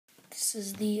This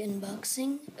is the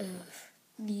unboxing of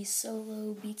the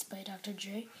solo beats by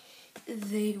Dr.Dre.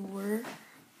 They were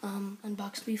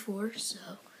unboxed before, so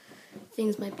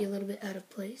things might be a little bit out of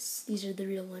place. These are the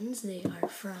real ones. They are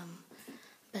from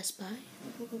Best Buy.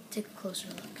 We'll take a closer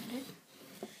look at it.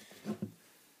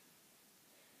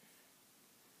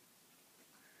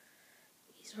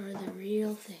 These are the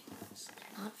real things.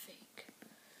 They're not fake.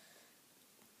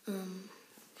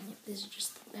 This is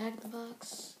just the back of the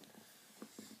box.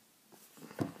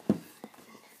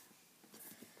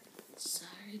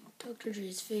 Side, Dr.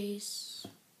 Dre's face,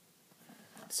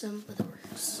 some other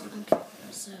words. Okay,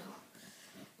 so,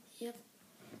 yep,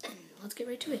 and let's get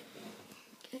right to it.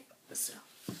 Okay, so,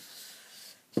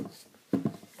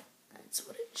 that's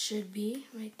what it should be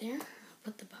right there. I'll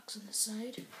put the box on the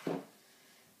side, and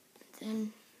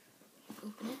then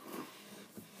open it.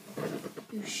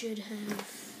 You should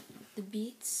have the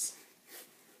beats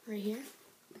right here,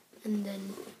 and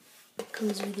then it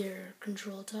comes with your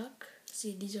control talk.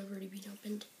 See, these have already been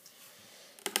opened.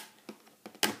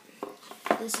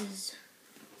 This is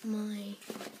my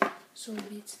solo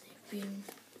beats. They've been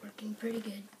working pretty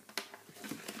good.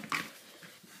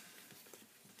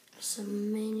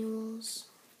 Some manuals,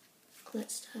 all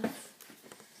that stuff.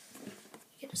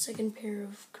 You get a second pair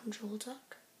of control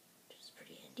talk, which is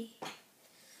pretty handy.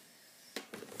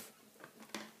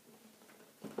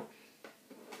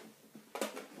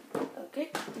 Okay,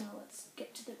 now let's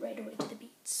get to the right away to the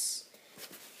beats.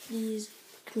 These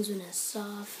comes in a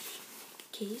soft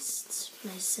case. It's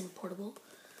nice and portable.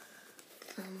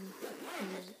 And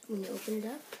when you open it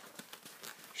up,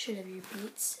 you should have your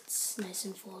beats. It's nice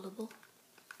and foldable.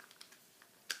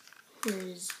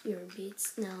 Here's your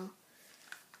beats. Now,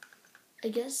 I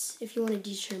guess if you want to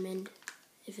determine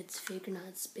if it's fake or not,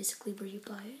 it's basically where you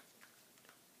buy it.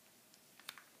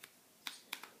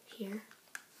 Here,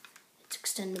 it's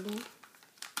extendable,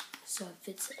 so it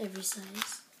fits every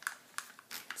size.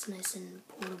 It's nice and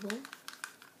portable,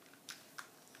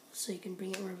 so you can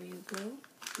bring it wherever you go.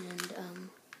 And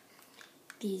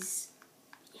these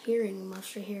hearing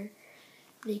muffs right here,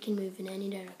 they can move in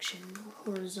any direction,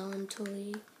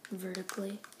 horizontally,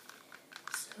 vertically,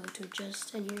 so to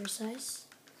adjust any ear size.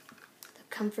 The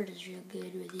comfort is real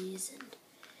good with these, and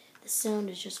the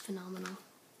sound is just phenomenal.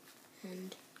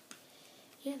 And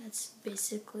yeah, that's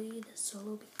basically the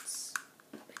solo beats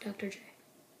by Dr. Dre.